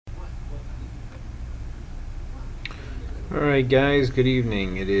Alright guys, good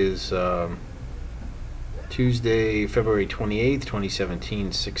evening. It is Tuesday, February 28th, 2017,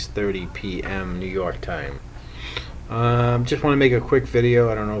 6:30 p.m. New York time. Just want to make a quick video.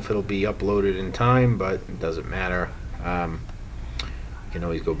 I don't know if it'll be uploaded in time, but it doesn't matter. You can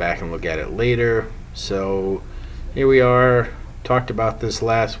always go back and look at it later. So here we are. Talked about this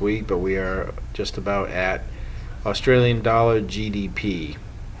last week, but we are just about at Australian dollar GDP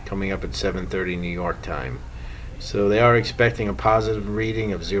coming up at 7:30 New York time. So they are expecting a positive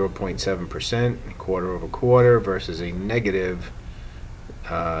reading of 0.7% quarter over quarter versus a negative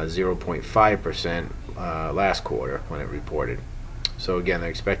 0.5% last quarter when it reported. So again, they're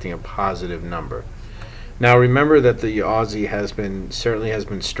expecting a positive number. Now remember that the Aussie certainly has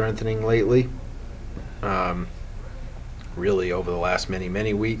been strengthening lately, really over the last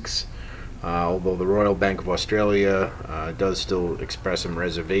many weeks. Although the Royal Bank of Australia does still express some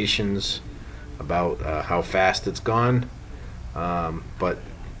reservations about how fast it's gone, but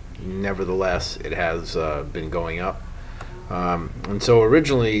nevertheless it has been going up. And so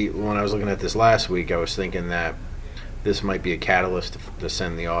originally when I was looking at this last week, I was thinking that this might be a catalyst to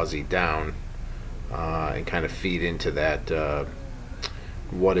send the Aussie down and kind of feed into that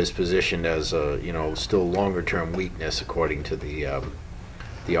what is positioned as a still longer term weakness according to the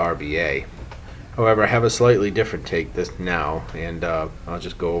RBA. However, I have a slightly different take this now, and I'll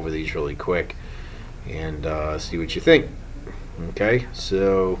just go over these really quick and see what you think. Okay,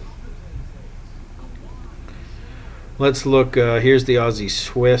 so let's look. Here's the Aussie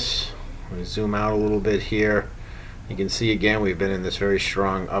Swiss. Let me zoom out a little bit here. You can see again we've been in this very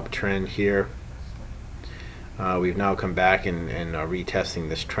strong uptrend here. We've now come back and are retesting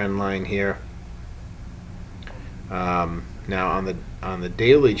this trend line here. Now on the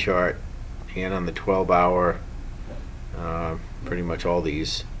daily chart and on the 12-hour, pretty much all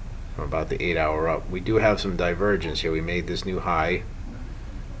these from about the 8-hour up, we do have some divergence here. We made this new high.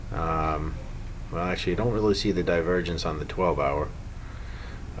 Well, actually, you don't really see the divergence on the 12-hour,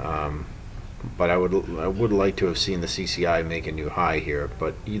 but I would like to have seen the CCI make a new high here.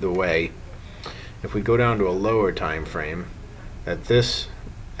 But either way, if we go down to a lower time frame, that this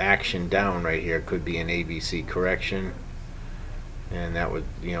action down right here could be an ABC correction, and that would,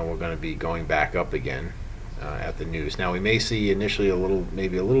 we're going to be going back up again at the news. Now we may see initially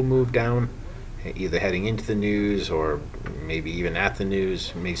maybe a little move down, either heading into the news or maybe even at the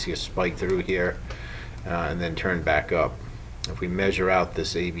news. We may see a spike through here and then turn back up. If we measure out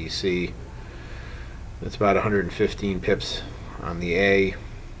this ABC, it's about 115 pips on the A,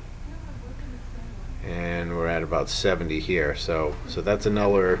 and we're at about 70 here. So that's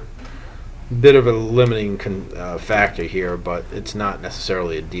another bit of a limiting factor here, but it's not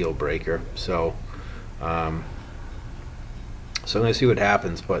necessarily a deal breaker. So I'm going to see what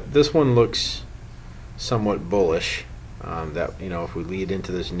happens, but this one looks somewhat bullish. That if we lead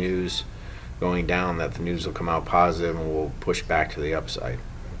into this news going down, that the news will come out positive and we'll push back to the upside.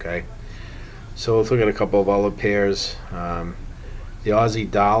 Okay, so let's look at a couple of other pairs. The Aussie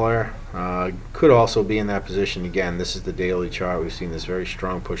dollar could also be in that position again. This is the daily chart. We've seen this very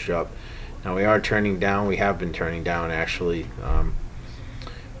strong push up. Now we are turning down. We have been turning down actually,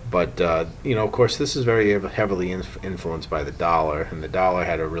 but of course this is very heavily influenced by the dollar, and the dollar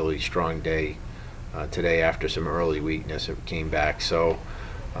had a really strong day today after some early weakness. It came back, so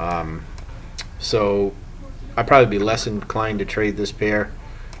I'd probably be less inclined to trade this pair,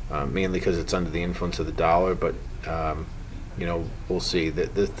 mainly because it's under the influence of the dollar. But we'll see.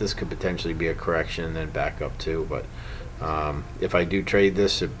 That this could potentially be a correction and then back up too. But if I do trade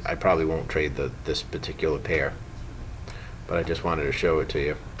this, I probably won't trade this particular pair. But I just wanted to show it to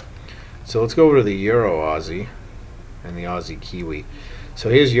you. So let's go over to the Euro Aussie and the Aussie Kiwi. So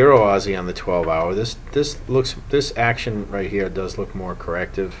here's Euro Aussie on the 12-hour. This action right here does look more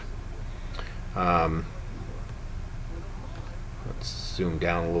corrective. Let's zoom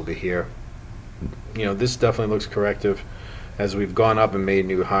down a little bit here. This definitely looks corrective. As we've gone up and made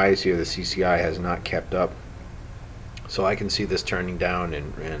new highs here, the CCI has not kept up. So I can see this turning down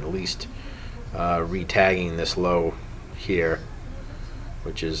and at least retagging this low here,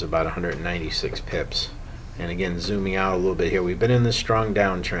 which is about 196 pips. And again, zooming out a little bit here, we've been in this strong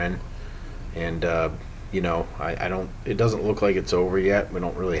downtrend, and it doesn't look like it's over yet. We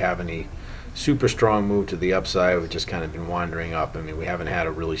don't really have any super strong move to the upside. We've just kind of been wandering up. I mean, we haven't had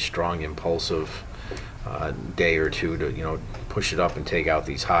a really strong impulsive day or two to push it up and take out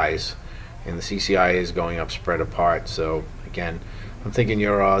these highs. And the CCI is going up spread apart. So again, I'm thinking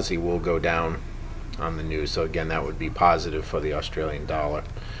Euro Aussie will go down on the news. So again, that would be positive for the Australian dollar.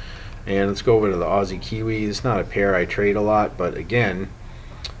 And let's go over to the Aussie Kiwi. It's not a pair I trade a lot, but again,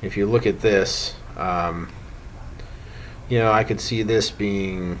 if you look at this, I could see this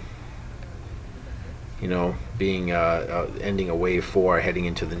being, ending a wave 4 heading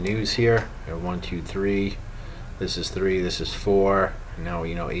into the news here. 1, 2, 3. This is 3. This is 4. And now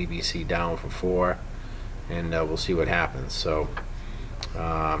ABC down for 4, and we'll see what happens. So,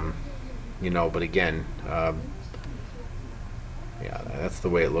 but again, yeah, that's the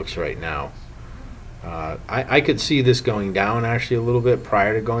way it looks right now. I could see this going down actually a little bit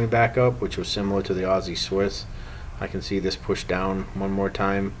prior to going back up, which was similar to the Aussie Swiss. I can see this push down one more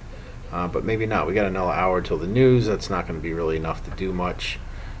time, but maybe not. We got another hour till the news. That's not going to be really enough to do much.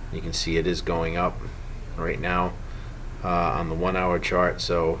 You can see it is going up right now on the 1 hour chart,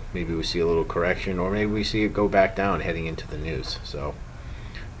 so maybe we see a little correction, or maybe we see it go back down heading into the news. So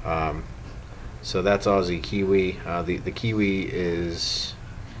so that's Aussie Kiwi. The Kiwi is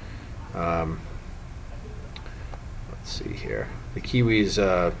let's see here. The Kiwi's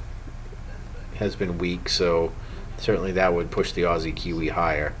has been weak, so certainly that would push the Aussie Kiwi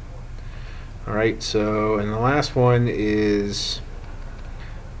higher. All right, so and the last one is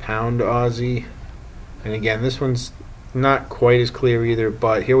Pound Aussie, and again, this one's not quite as clear either,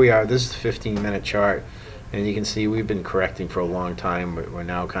 but here we are. This is the 15-minute chart, and you can see we've been correcting for a long time, but we're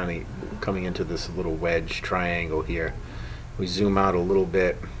now kind of coming into this little wedge triangle here. We zoom out a little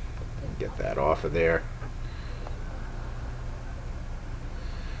bit, get that off of there.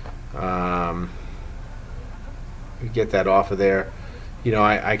 We get that off of there.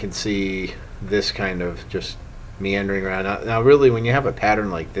 I can see this kind of just meandering around. Now really, when you have a pattern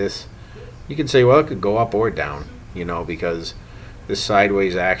like this, you can say, well, it could go up or down, because this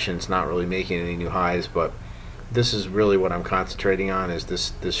sideways action's not really making any new highs, but this is really what I'm concentrating on, is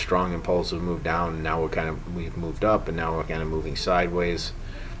this strong impulsive move down, and now we've moved up, and now we're kind of moving sideways.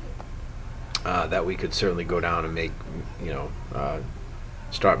 That we could certainly go down and make,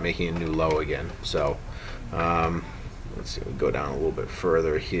 start making a new low again. So let's see, we go down a little bit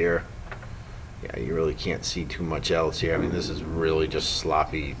further here. Yeah, you really can't see too much else here. I mean, this is really just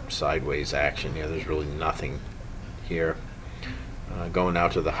sloppy sideways action. There's really nothing here. Going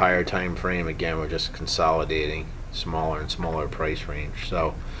out to the higher time frame, again, we're just consolidating smaller and smaller price range.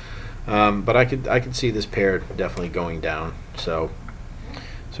 So, but I could see this pair definitely going down. So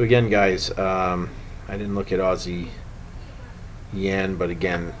again, guys, I didn't look at Aussie yen, but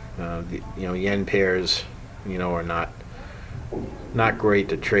again, yen pairs, are not great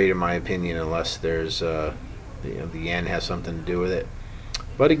to trade in my opinion, unless there's the yen has something to do with it.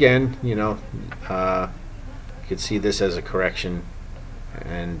 But again, you could see this as a correction,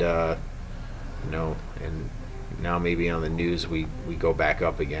 and and now maybe on the news we go back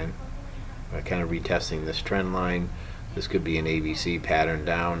up again, kind of retesting this trend line. This could be an ABC pattern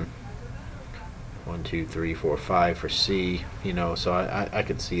down. 1, 2, 3, 4, 5 for C. So I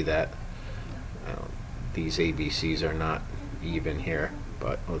could see that. These ABCs are not even here,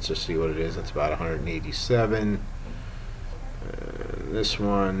 but let's just see what it is. It's about 187. This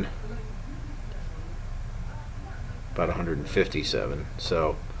one about 157.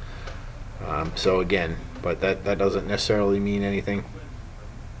 So again, but that doesn't necessarily mean anything,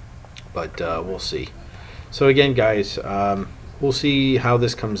 but we'll see. So again, guys, we'll see how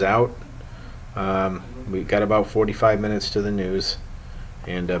this comes out. We've got about 45 minutes to the news,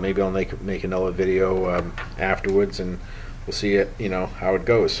 and maybe I'll make another video afterwards, and we'll see it, how it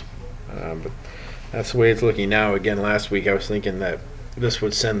goes. But that's the way it's looking now. Again, last week I was thinking that this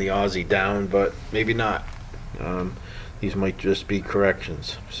would send the Aussie down, but maybe not. These might just be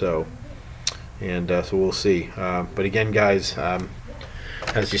corrections. So we'll see. But again, guys,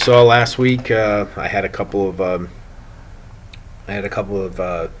 as you saw last week, I had a couple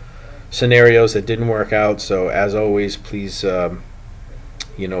of scenarios that didn't work out. So as always, please,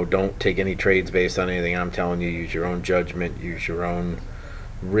 don't take any trades based on anything I'm telling you. Use your own judgment, use your own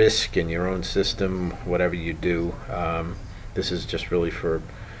risk and your own system, whatever you do. This is just really for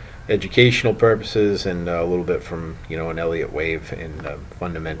educational purposes, and a little bit from an Elliott wave and a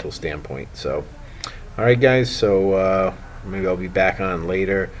fundamental standpoint. So all right, guys, so maybe I'll be back on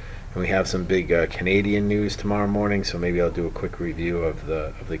later, and we have some big Canadian news tomorrow morning, so maybe I'll do a quick review of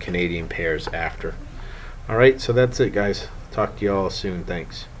the Canadian pairs after. All right, so that's it, guys. Talk to you all soon.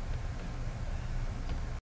 Thanks.